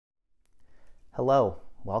Hello,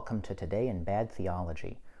 welcome to Today in Bad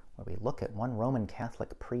Theology, where we look at one Roman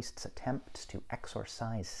Catholic priest's attempts to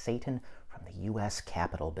exorcise Satan from the U.S.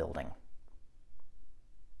 Capitol building.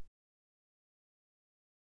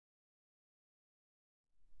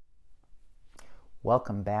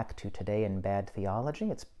 Welcome back to Today in Bad Theology.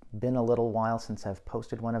 It's been a little while since I've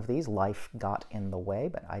posted one of these. Life got in the way,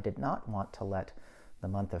 but I did not want to let the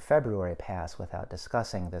month of February pass without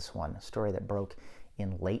discussing this one, a story that broke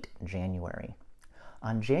in late January.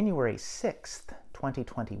 On January 6th,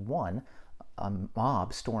 2021, a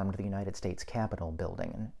mob stormed the United States Capitol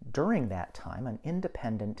building. And during that time, an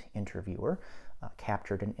independent interviewer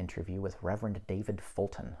captured an interview with Reverend David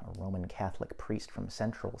Fulton, a Roman Catholic priest from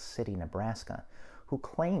Central City, Nebraska, who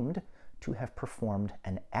claimed to have performed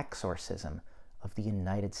an exorcism of the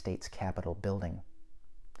United States Capitol building.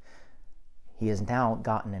 He has now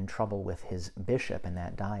gotten in trouble with his bishop in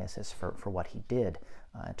that diocese for what he did.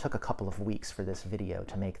 It took a couple of weeks for this video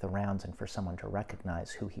to make the rounds and for someone to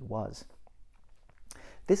recognize who he was.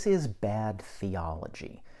 This is bad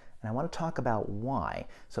theology, and I want to talk about why.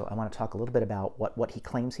 So I want to talk a little bit about what he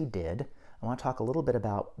claims he did. I want to talk a little bit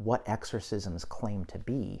about what exorcisms claim to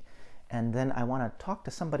be. And then I want to talk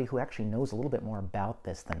to somebody who actually knows a little bit more about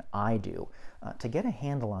this than I do to get a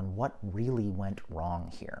handle on what really went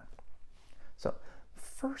wrong here. So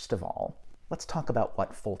first of all, let's talk about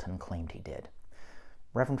what Fulton claimed he did.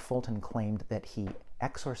 Reverend Fulton claimed that he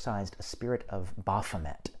exorcised a spirit of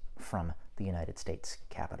Baphomet from the United States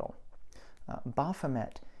Capitol.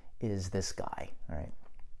 Baphomet is this guy, all right?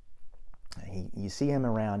 You see him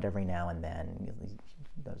around every now and then.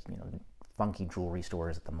 Those, funky jewelry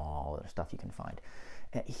stores at the mall, or stuff you can find.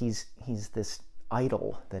 He's this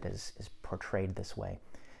idol that is portrayed this way.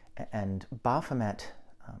 And Baphomet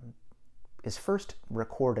is first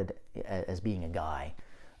recorded as being a guy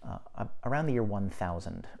around the year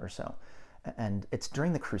 1000 or so. And it's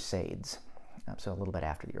during the Crusades, so a little bit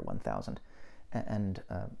after the year 1000. And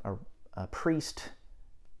a priest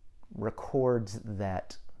records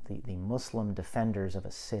that the Muslim defenders of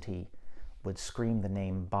a city would scream the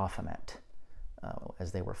name Baphomet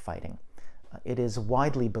as they were fighting. It is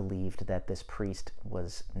widely believed that this priest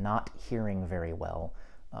was not hearing very well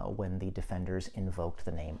when the defenders invoked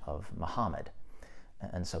the name of Muhammad.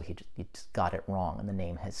 And so he got it wrong, and the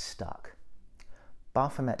name has stuck.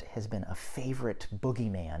 Baphomet has been a favorite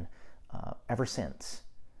boogeyman ever since.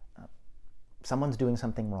 Someone's doing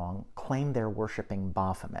something wrong, claim they're worshiping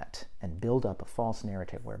Baphomet, and build up a false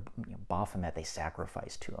narrative where Baphomet, they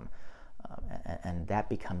sacrifice to him. And that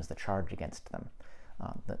becomes the charge against them.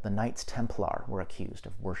 The Knights Templar were accused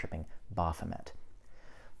of worshiping Baphomet.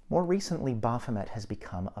 More recently, Baphomet has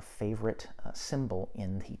become a favorite symbol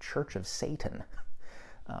in the Church of Satan.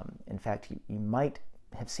 In fact, you might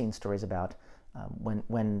have seen stories about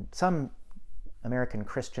when some American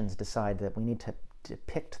Christians decide that we need to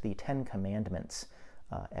depict the Ten Commandments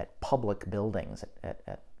at public buildings,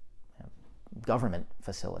 at government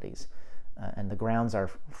facilities, and the grounds are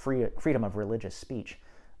freedom of religious speech.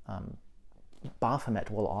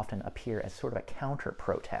 Baphomet will often appear as sort of a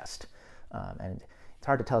counter-protest. And it's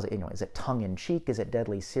hard to tell, is it tongue-in-cheek, is it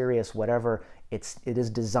deadly serious, whatever. It is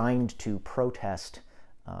designed to protest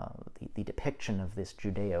the depiction of this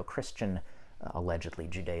Judeo-Christian, allegedly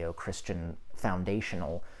Judeo-Christian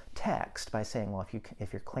foundational text by saying, well,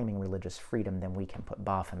 if you're claiming religious freedom, then we can put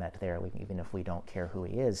Baphomet there, even if we don't care who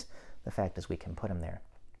he is. The fact is we can put him there.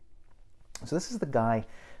 So this is the guy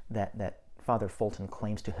that Father Fulton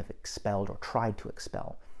claims to have expelled or tried to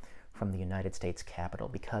expel from the United States Capitol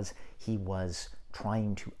because he was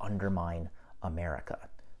trying to undermine America.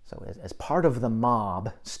 So as part of the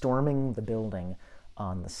mob storming the building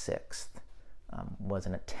on the 6th was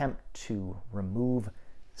an attempt to remove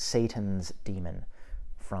Satan's demon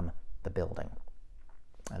from the building.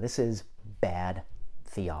 Now, this is bad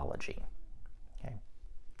theology. Okay?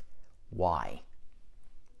 Why?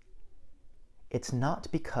 It's not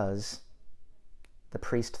because the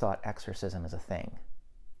priest thought exorcism is a thing.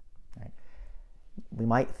 Right? We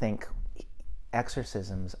might think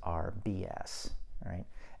exorcisms are BS. Right?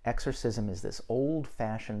 Exorcism is this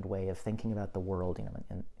old-fashioned way of thinking about the world.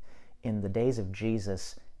 In the days of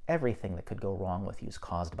Jesus, everything that could go wrong with you is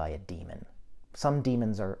caused by a demon. Some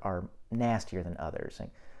demons are nastier than others.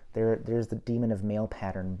 There's the demon of male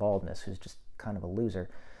pattern baldness, who's just kind of a loser.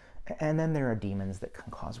 And then there are demons that can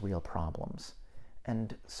cause real problems.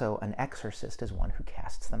 And so an exorcist is one who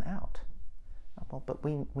casts them out. Well, but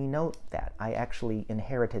we know that. I actually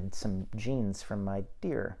inherited some genes from my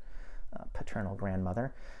dear paternal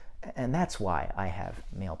grandmother, and that's why I have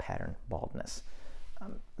male pattern baldness.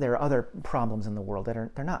 There are other problems in the world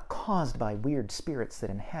that they're not caused by weird spirits that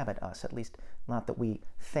inhabit us, at least not that we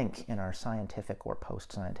think in our scientific or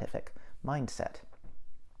post-scientific mindset.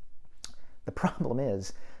 The problem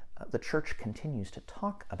is the church continues to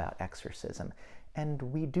talk about exorcism, and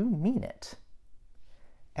we do mean it.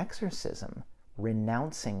 Exorcism,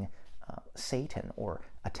 renouncing Satan or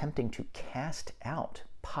attempting to cast out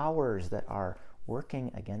powers that are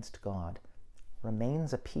working against God,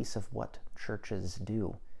 remains a piece of what churches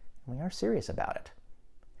do. We are serious about it.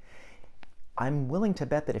 I'm willing to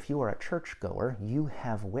bet that if you are a churchgoer, you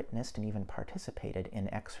have witnessed and even participated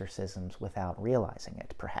in exorcisms without realizing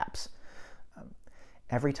it, perhaps.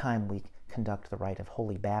 Every time we conduct the rite of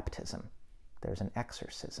holy baptism, there's an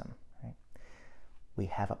exorcism. Right? We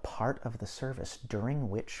have a part of the service during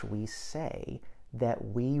which we say that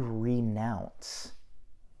we renounce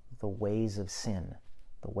the ways of sin,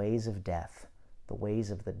 the ways of death, the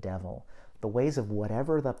ways of the devil, the ways of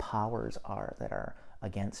whatever the powers are that are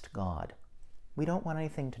against God. We don't want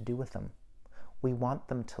anything to do with them. We want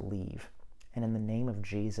them to leave. And in the name of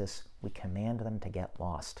Jesus, we command them to get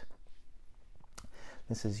lost.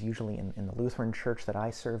 This is usually in the Lutheran church that I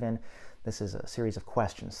serve in. This is a series of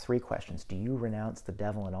questions, 3 questions. Do you renounce the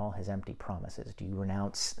devil and all his empty promises? Do you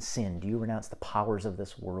renounce sin? Do you renounce the powers of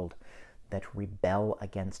this world that rebel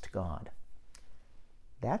against God?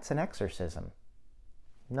 That's an exorcism.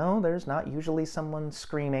 No, there's not usually someone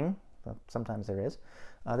screaming. Well, sometimes there is.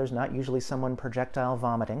 There's not usually someone projectile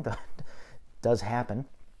vomiting. That does happen.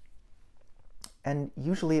 And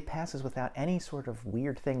usually it passes without any sort of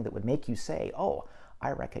weird thing that would make you say, oh,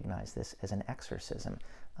 I recognize this as an exorcism.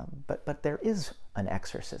 But there is an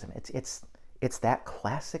exorcism. It's that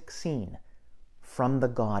classic scene from The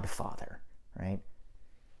Godfather, right?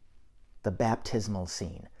 The baptismal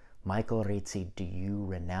scene. Michael Leitzke, do you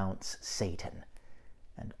renounce Satan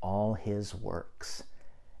and all his works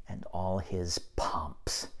and all his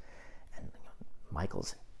pomps? And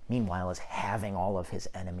Michael's, meanwhile, is having all of his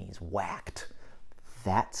enemies whacked.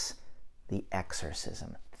 That's the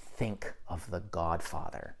exorcism. Think of The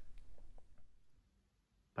Godfather.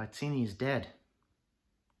 Bazzini's dead.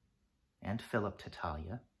 And Philip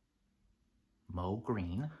Tatalia, Mo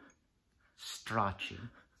Green, Strachey,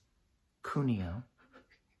 Cuneo.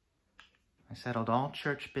 I settled all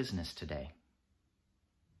church business today.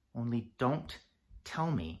 Only don't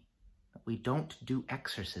tell me that we don't do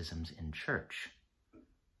exorcisms in church,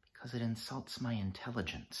 because it insults my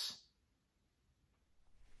intelligence.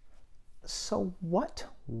 So what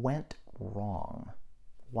went wrong?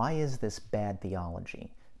 Why is this bad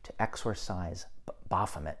theology to exorcise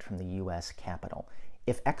Baphomet from the U.S. Capitol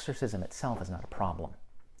if exorcism itself is not a problem?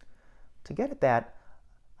 To get at that,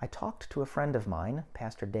 I talked to a friend of mine,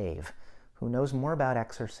 Pastor Dave, who knows more about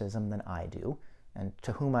exorcism than I do, and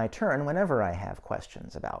to whom I turn whenever I have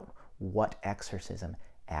questions about what exorcism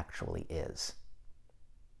actually is.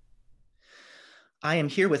 I am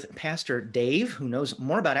here with Pastor Dave, who knows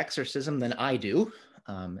more about exorcism than I do,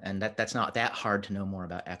 and that's not that hard to know more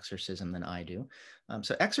about exorcism than I do.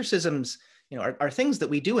 So exorcisms, are things that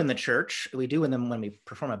we do in the church. We do in them when we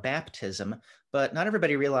perform a baptism, but not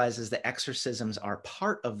everybody realizes that exorcisms are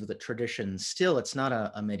part of the tradition. Still, it's not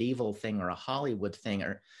a medieval thing or a Hollywood thing.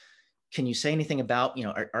 Or can you say anything about,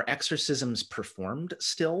 are exorcisms performed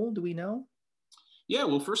still? Do we know? Yeah,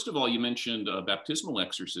 well, first of all, you mentioned baptismal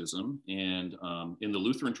exorcism, and in the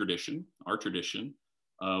Lutheran tradition, our tradition,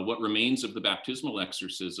 what remains of the baptismal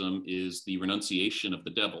exorcism is the renunciation of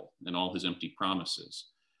the devil and all his empty promises.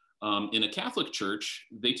 In a Catholic church,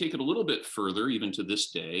 they take it a little bit further, even to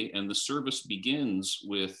this day, and the service begins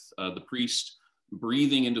with the priest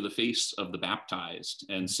breathing into the face of the baptized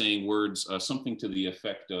and saying words, something to the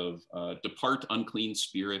effect of, "Depart, unclean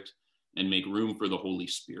spirit, and make room for the Holy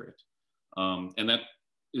Spirit." And that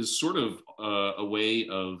is sort of a way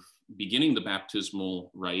of beginning the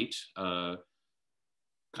baptismal rite,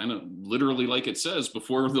 kind of literally like it says,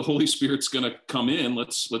 before the Holy Spirit's going to come in,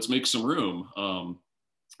 let's make some room.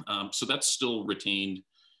 So that's still retained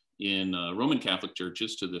in Roman Catholic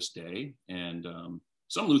churches to this day. And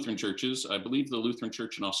some Lutheran churches, I believe the Lutheran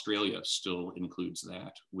Church in Australia still includes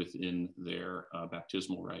that within their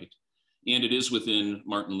baptismal rite. And it is within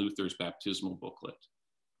Martin Luther's baptismal booklet.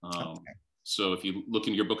 Okay. So if you look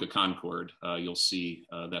in your Book of Concord, you'll see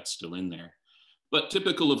that's still in there. But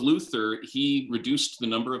typical of Luther, he reduced the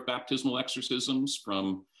number of baptismal exorcisms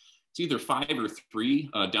from, it's either 5 or 3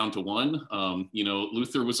 down to 1.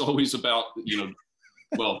 Luther was always about,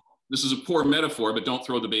 well, this is a poor metaphor, but don't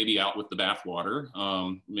throw the baby out with the bathwater.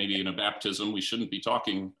 Maybe in a baptism, we shouldn't be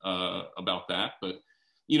talking about that. But,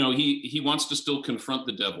 he wants to still confront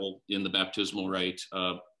the devil in the baptismal rite,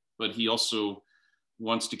 but he also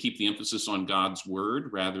wants to keep the emphasis on God's word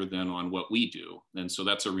rather than on what we do. And so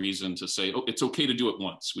that's a reason to say, oh, it's okay to do it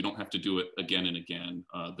once. We don't have to do it again and again.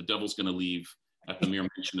 The devil's going to leave at the mere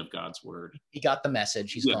mention of God's word. He got the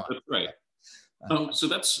message. He's gone. That's right. So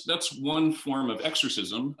that's one form of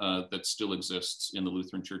exorcism that still exists in the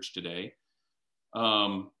Lutheran Church today,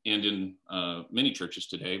 and in many churches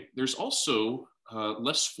today. There's also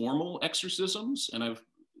less formal exorcisms, and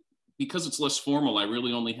because it's less formal, I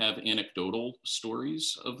really only have anecdotal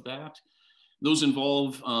stories of that. Those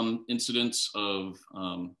involve incidents of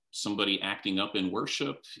somebody acting up in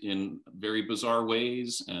worship in very bizarre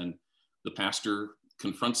ways, and the pastor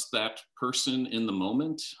confronts that person in the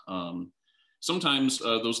moment. Sometimes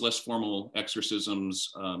those less formal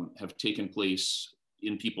exorcisms have taken place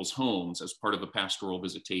in people's homes as part of a pastoral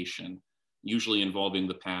visitation, usually involving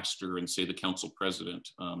the pastor and, say, the council president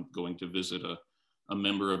going to visit a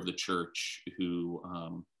member of the church who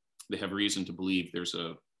they have reason to believe there's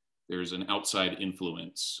an outside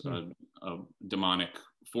influence, a demonic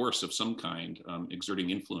force of some kind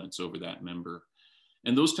exerting influence over that member.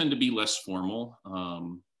 And those tend to be less formal.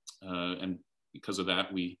 And because of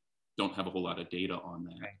that, we don't have a whole lot of data on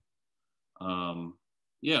that.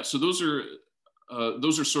 Right. So those are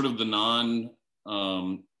sort of the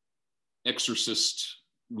non-exorcist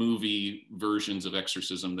movie versions of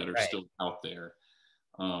exorcism that are right. Still out there.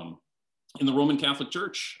 In the Roman Catholic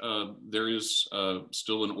Church, there is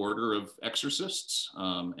still an order of exorcists,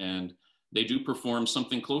 and they do perform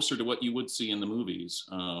something closer to what you would see in the movies.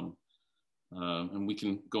 And we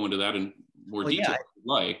can go into that in more detail,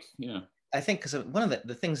 I think because one of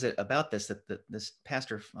the things about this that this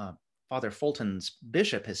pastor, Father Fulton's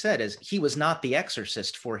bishop, has said is he was not the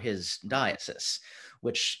exorcist for his diocese,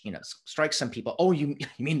 which strikes some people. Oh, you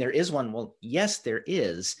mean there is one? Well, yes, there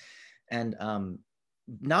is, and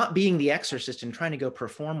not being the exorcist and trying to go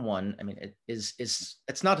perform one. I mean,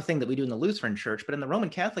 it's not a thing that we do in the Lutheran Church, but in the Roman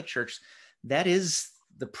Catholic Church, that is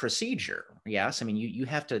the procedure. Yes, I mean you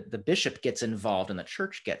have to. The bishop gets involved and the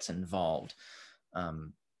church gets involved.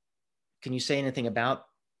 Can you say anything about,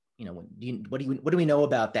 what do we know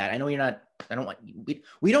about that? I know you're not,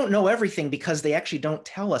 we don't know everything because they actually don't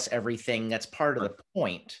tell us everything. That's part of the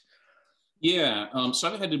point. Yeah, so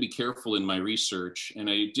I've had to be careful in my research, and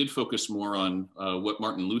I did focus more on what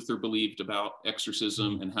Martin Luther believed about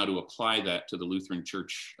exorcism and how to apply that to the Lutheran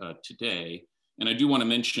Church today. And I do want to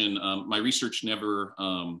mention, my research never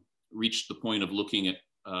reached the point of looking at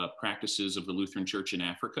practices of the Lutheran Church in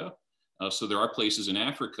Africa. So there are places in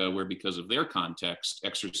Africa where, because of their context,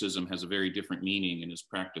 exorcism has a very different meaning and is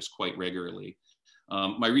practiced quite regularly.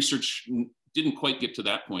 My research didn't quite get to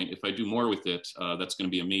that point. If I do more with it, that's going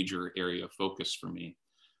to be a major area of focus for me.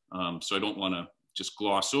 So I don't want to just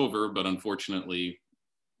gloss over, but unfortunately,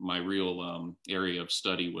 my real area of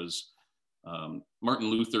study was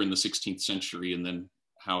Martin Luther in the 16th century, and then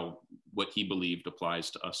what he believed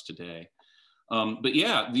applies to us today. But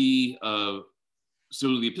yeah,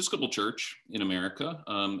 so the Episcopal Church in America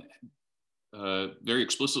very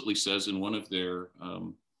explicitly says in one of their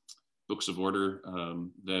books of order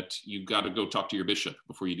that you've got to go talk to your bishop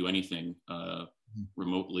before you do anything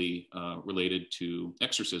remotely related to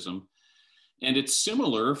exorcism. And it's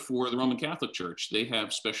similar for the Roman Catholic Church. They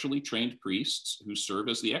have specially trained priests who serve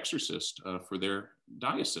as the exorcist for their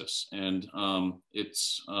diocese. And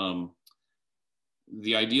it's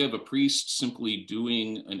the idea of a priest simply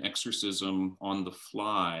doing an exorcism on the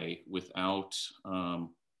fly without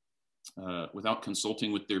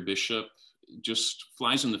consulting with their bishop just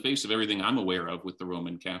flies in the face of everything I'm aware of with the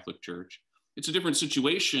Roman Catholic Church. It's a different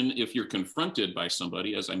situation if you're confronted by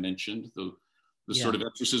somebody, as I mentioned, the sort of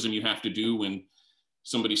exorcism you have to do when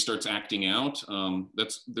somebody starts acting out.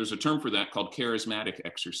 There's a term for that called charismatic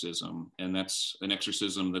exorcism, and that's an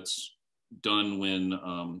exorcism that's done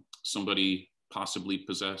when somebody possibly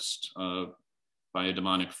possessed by a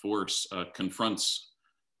demonic force confronts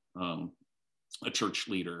a church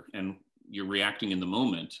leader, and you're reacting in the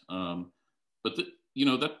moment. But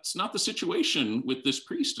that's not the situation with this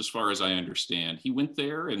priest, as far as I understand. He went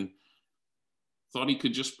there and thought he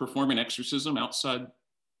could just perform an exorcism outside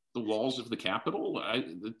the walls of the Capitol.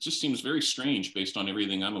 It just seems very strange based on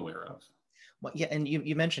everything I'm aware of. Well, yeah, and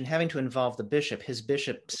you mentioned having to involve the bishop. His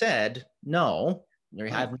bishop said no.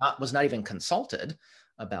 Was not even consulted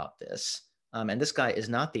about this. And this guy is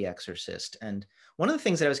not the exorcist. And one of the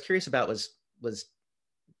things that I was curious about was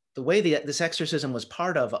the way this exorcism was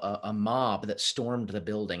part of a mob that stormed the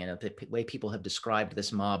building. And the way people have described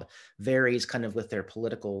this mob varies kind of with their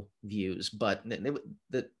political views, but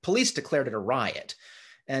the police declared it a riot.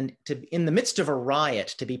 And in the midst of a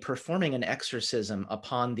riot, to be performing an exorcism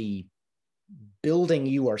upon the building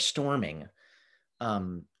you are storming,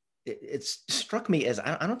 it struck me as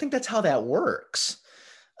I don't think that's how that works.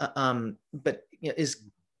 But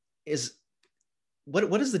is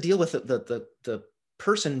what is the deal with the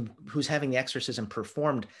person who's having the exorcism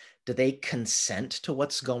performed? Do they consent to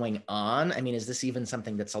what's going on? I mean, is this even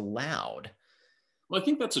something that's allowed? Well, I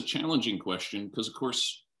think that's a challenging question because, of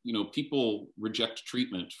course, people reject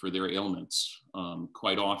treatment for their ailments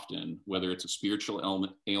quite often, whether it's a spiritual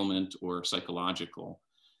ailment or psychological.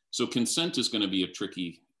 So consent is going to be a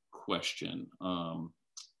tricky question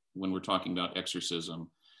when we're talking about exorcism.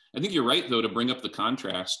 I think you're right, though, to bring up the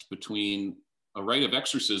contrast between a rite of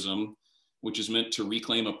exorcism, which is meant to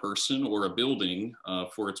reclaim a person or a building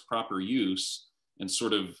for its proper use, and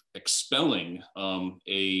sort of expelling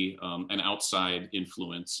an outside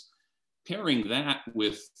influence, pairing that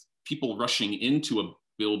with people rushing into a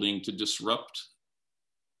building to disrupt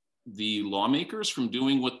the lawmakers from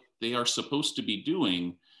doing what they are supposed to be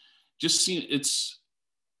doing. It's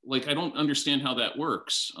like, I don't understand how that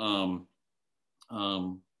works.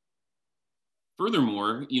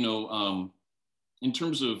 Furthermore, in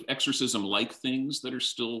terms of exorcism-like things that are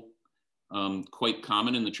still quite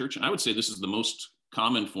common in the church, and I would say this is the most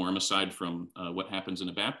common form aside from what happens in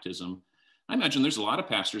a baptism. I imagine there's a lot of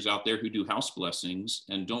pastors out there who do house blessings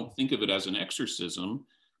and don't think of it as an exorcism,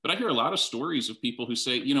 but I hear a lot of stories of people who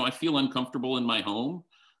say, I feel uncomfortable in my home,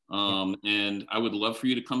 and I would love for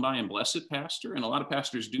you to come by and bless it, Pastor. And a lot of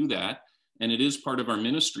pastors do that, and it is part of our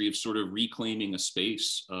ministry of sort of reclaiming a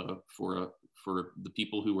space for the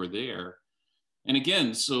people who are there. And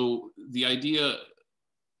again, so the idea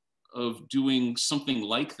of doing something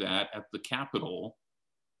like that at the Capitol,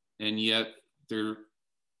 and yet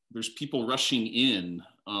there's people rushing in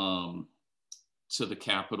to the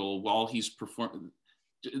Capitol while he's performing.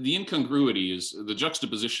 The incongruity is, the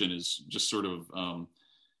juxtaposition is just sort of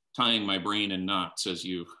tying my brain in knots as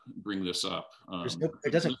you bring this up.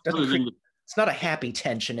 It doesn't create, it's not a happy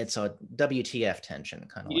tension, it's a WTF tension,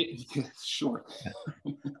 kind of like. Yeah, sure.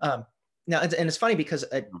 Now, and it's funny because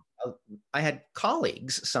I had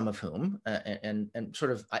colleagues, some of whom, and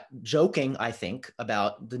sort of joking, I think,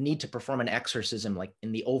 about the need to perform an exorcism like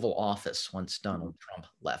in the Oval Office once Donald Trump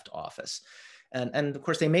left office. And of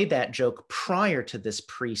course, they made that joke prior to this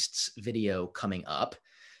priest's video coming up.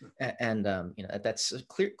 And that's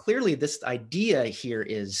clearly this idea here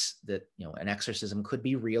is that, an exorcism could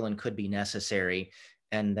be real and could be necessary.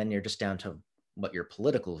 And then you're just down to what your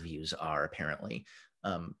political views are, apparently.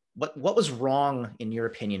 What was wrong, in your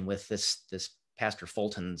opinion, with this Pastor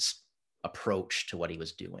Fulton's approach to what he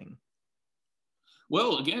was doing?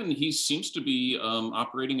 Well, again, he seems to be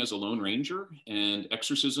operating as a lone ranger, and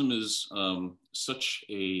exorcism is such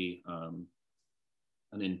an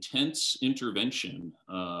intense intervention,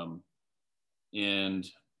 and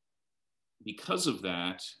because of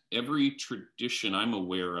that, every tradition I'm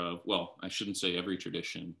aware of, well, I shouldn't say every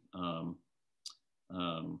tradition,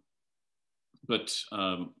 but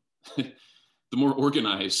the more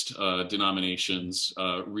organized denominations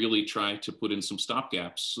really try to put in some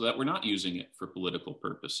stopgaps so that we're not using it for political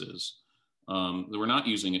purposes, that we're not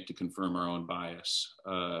using it to confirm our own bias.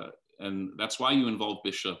 And that's why you involve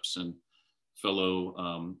bishops and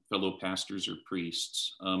fellow pastors or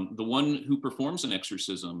priests. The one who performs an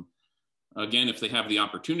exorcism, again, if they have the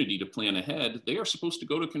opportunity to plan ahead, they are supposed to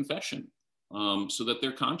go to confession. So that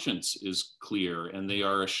their conscience is clear and they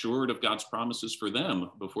are assured of God's promises for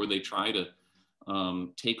them before they try to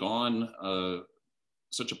take on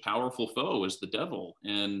such a powerful foe as the devil.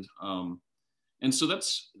 And so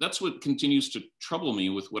that's what continues to trouble me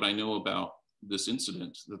with what I know about this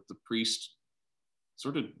incident, that the priest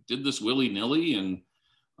sort of did this willy-nilly and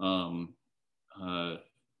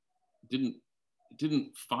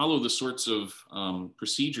didn't follow the sorts of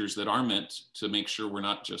procedures that are meant to make sure we're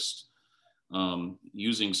not just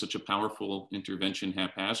using such a powerful intervention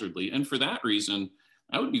haphazardly. And for that reason,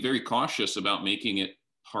 I would be very cautious about making it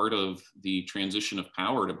part of the transition of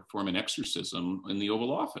power to perform an exorcism in the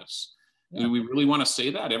Oval Office. Yeah. Do we really want to say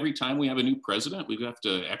that every time we have a new president, we have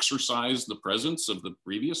to exorcise the presence of the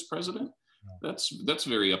previous president? Yeah. That's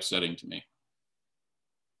very upsetting to me.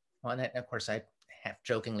 Well, and of course, I half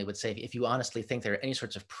jokingly would say, if you honestly think there are any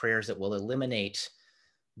sorts of prayers that will eliminate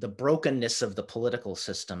the brokenness of the political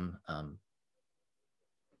system,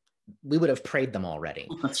 we would have prayed them already.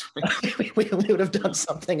 That's right. we would have done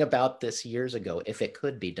something about this years ago if it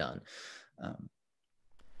could be done.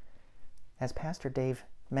 As Pastor Dave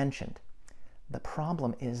mentioned, the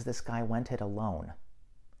problem is this guy went it alone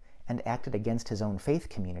and acted against his own faith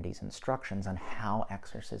community's instructions on how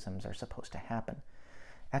exorcisms are supposed to happen.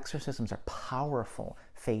 Exorcisms are powerful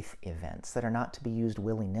faith events that are not to be used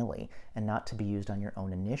willy-nilly and not to be used on your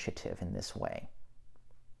own initiative in this way.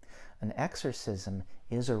 An exorcism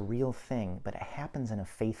is a real thing, but it happens in a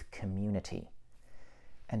faith community.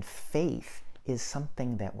 And faith is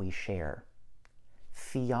something that we share.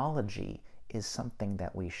 Theology is something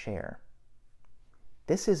that we share.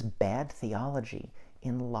 This is bad theology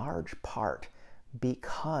in large part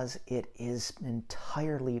because it is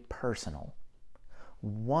entirely personal.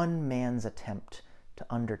 One man's attempt to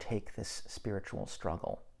undertake this spiritual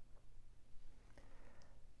struggle.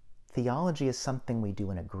 Theology is something we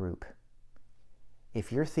do in a group.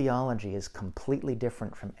 If your theology is completely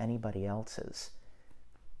different from anybody else's,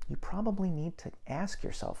 you probably need to ask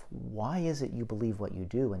yourself, why is it you believe what you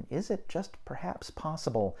do? And is it just perhaps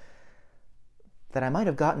possible that I might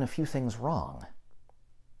have gotten a few things wrong?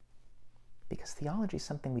 Because theology is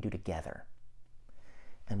something we do together.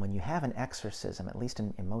 And when you have an exorcism, at least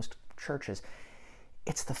in most churches,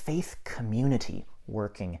 it's the faith community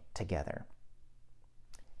working together.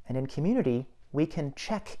 And in community, we can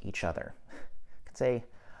check each other. We can say,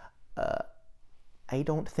 I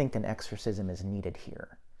don't think an exorcism is needed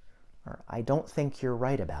here. Or, I don't think you're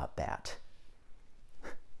right about that.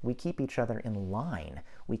 We keep each other in line.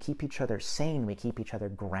 We keep each other sane. We keep each other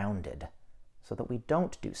grounded so that we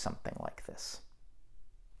don't do something like this.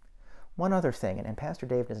 One other thing, and Pastor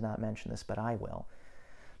Dave does not mention this, but I will.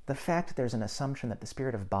 The fact that there's an assumption that the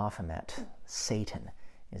spirit of Baphomet, Satan,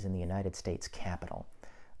 is in the United States Capitol,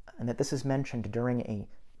 and that this is mentioned during a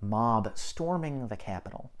mob storming the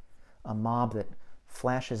Capitol, a mob that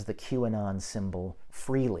flashes the QAnon symbol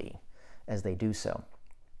freely as they do so.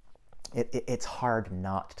 It's hard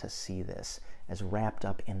not to see this as wrapped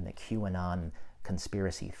up in the QAnon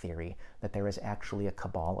conspiracy theory that there is actually a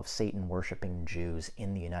cabal of Satan-worshipping Jews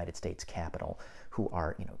in the United States Capitol who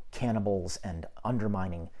are, cannibals and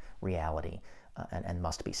undermining reality and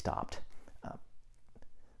must be stopped.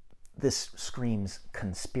 This screams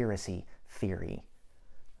conspiracy theory.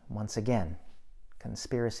 Once again,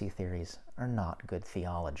 conspiracy theories are not good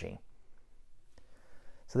theology.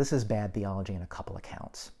 So this is bad theology in a couple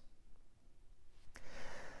accounts.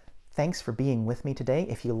 Thanks for being with me today.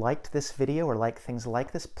 If you liked this video or like things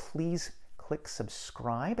like this, please click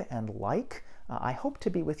subscribe and like. I hope to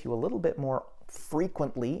be with you a little bit more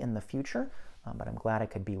frequently in the future, but I'm glad I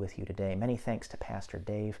could be with you today. Many thanks to Pastor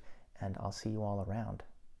Dave, and I'll see you all around.